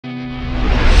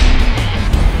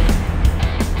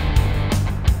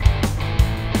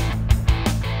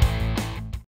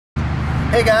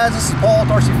Hey guys, this is Paul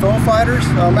with RC Foam Fighters.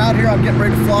 I'm out here, I'm getting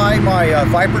ready to fly my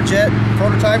Viper Jet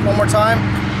prototype one more time,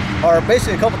 or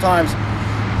basically a couple times.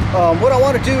 What I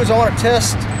want to do is I want to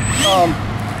test,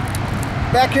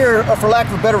 back here, for lack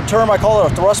of a better term, I call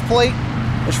it a thrust plate.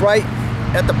 It's right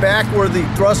at the back where the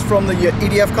thrust from the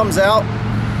EDF comes out.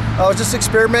 I was just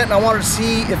experimenting. I wanted to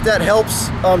see if that helps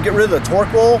get rid of the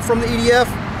torque roll from the EDF.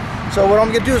 So what I'm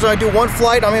going to do is I do one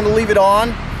flight, I'm going to leave it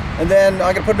on, and then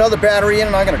I'm going to put another battery in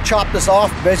and I'm going to chop this off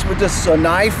basically with this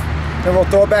knife. Then we'll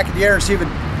throw it back in the air and see if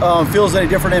it feels any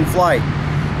different in flight.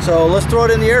 So let's throw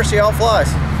it in the air, see how it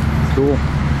flies. Cool.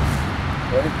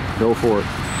 Ready? Go for it.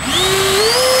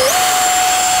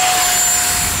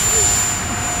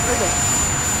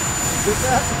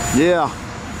 Yeah.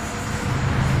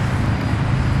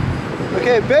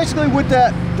 Okay, basically with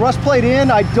that thrust plate in,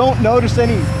 I don't notice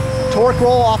any torque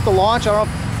roll off the launch. I don't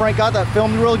know if Frank got that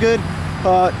filmed real good.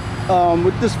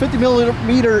 With this 50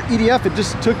 millimeter EDF, it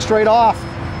just took straight off,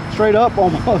 straight up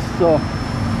almost. So.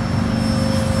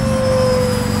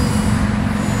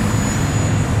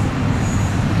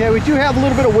 Okay, we do have a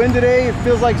little bit of wind today. It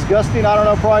feels like it's gusting, I don't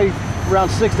know, probably around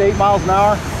 6 to 8 miles an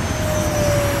hour.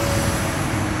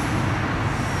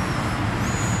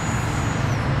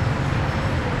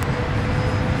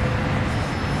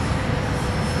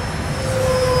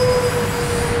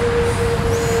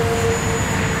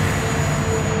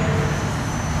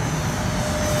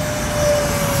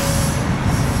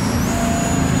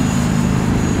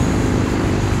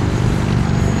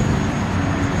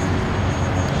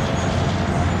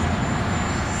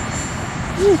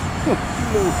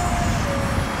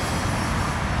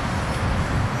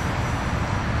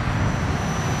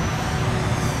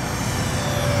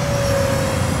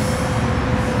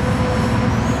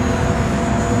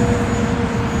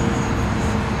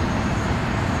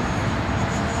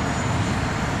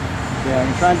 Yeah,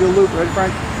 I'm trying to do a loop. Ready,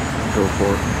 Frank? Go for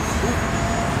it.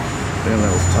 Damn,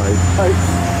 that was tight. Tight.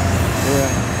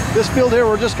 Yeah. This field here,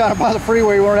 we're just kind of by the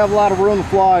freeway. We don't have a lot of room to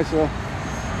fly, so.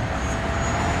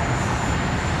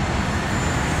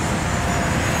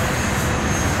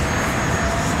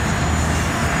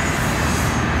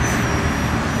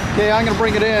 Okay, I'm going to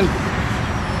bring it in.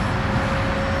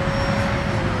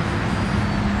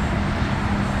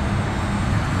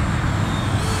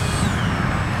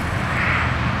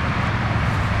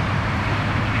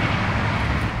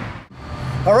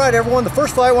 All right, everyone, the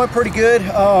first flight went pretty good. It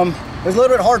was a little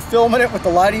bit hard filming it with the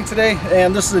lighting today,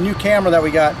 and this is a new camera that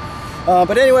we got.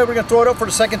 But anyway, we're going to throw it up for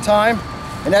the second time.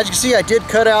 And as you can see, I did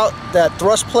cut out that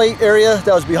thrust plate area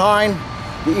that was behind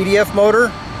the EDF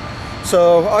motor.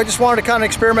 So I just wanted to kind of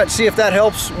experiment and see if that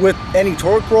helps with any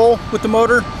torque roll with the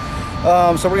motor.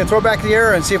 So we're going to throw it back in the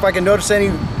air and see if I can notice any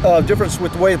difference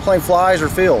with the way the plane flies or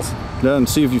feels. Yeah, and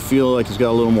see if you feel like it's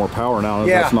got a little more power now.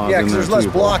 Yeah, that's not yeah, because there's less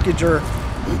blockage or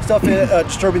stuff in it,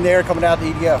 disturbing the air coming out of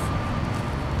the EDF.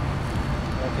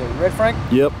 Okay, you ready, Frank?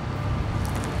 Yep.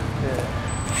 Yeah.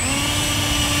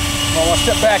 I want to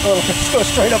step back a little bit. Just go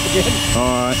straight up again.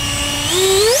 All right.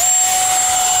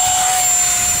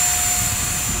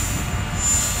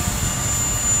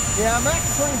 Yeah, I'm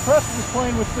actually pretty impressed with this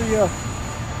plane with the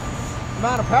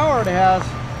amount of power it has.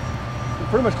 It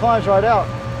pretty much climbs right out.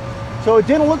 So it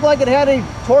didn't look like it had a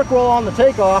torque roll on the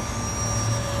takeoff.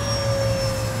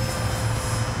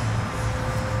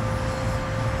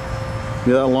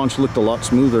 Yeah, that launch looked a lot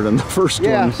smoother than the first one.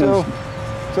 Yeah, so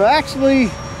actually,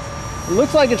 it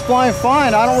looks like it's flying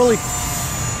fine. I don't really...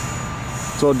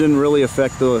 So it didn't really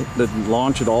affect the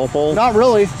launch at all, Paul? Not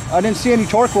really. I didn't see any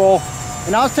torque roll.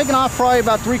 And I was taking off probably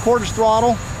about 3/4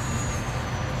 throttle.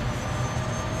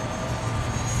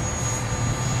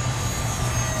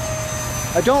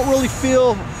 I don't really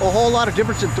feel a whole lot of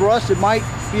difference in thrust. It might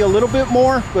be a little bit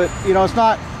more, but you know, it's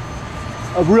not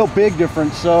a real big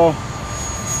difference. So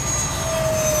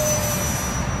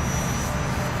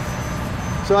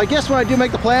I guess when I do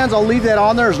make the plans, I'll leave that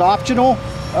on there as an optional.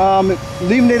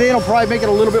 Leaving it in will probably make it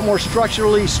a little bit more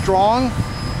structurally strong,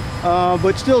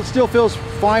 but still feels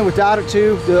fine without it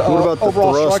too. What about the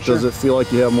overall thrust? structure. Does it feel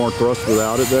like you have more thrust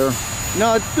without it there?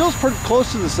 No, it feels pretty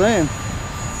close to the same.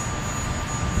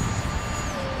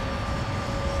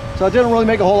 So it didn't really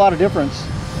make a whole lot of difference.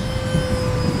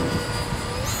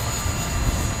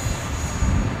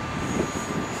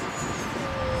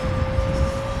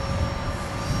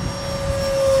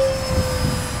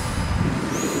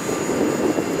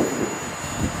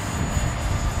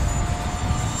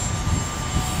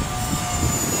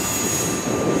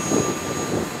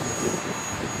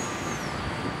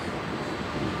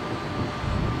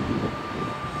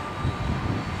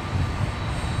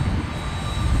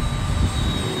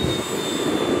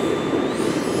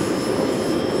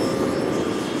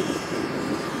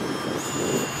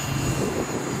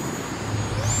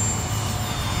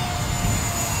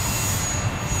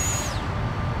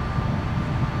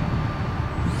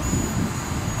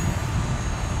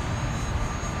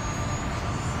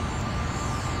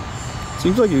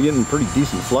 Seems like you're getting pretty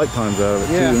decent flight times out of it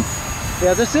too.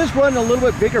 Yeah, this is running a little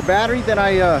bit bigger battery than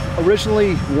I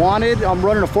originally wanted. I'm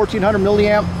running a 1400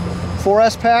 milliamp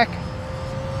 4S pack,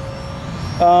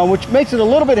 which makes it a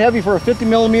little bit heavy for a 50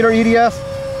 millimeter EDF,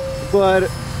 but...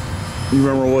 You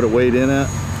remember what it weighed in at?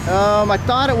 I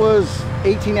thought it was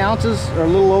 18 ounces, or a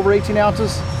little over 18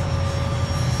 ounces.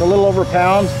 A little over a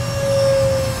pound.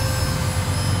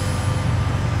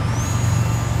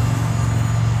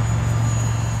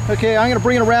 Okay, I'm gonna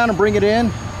bring it around and bring it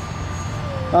in.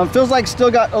 Feels like it's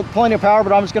still got plenty of power,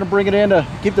 but I'm just gonna bring it in to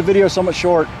keep the video somewhat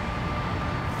short.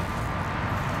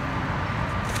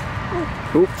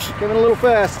 Oops, came in a little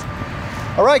fast.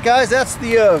 All right, guys, that's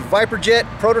the Viper Jet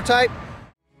prototype.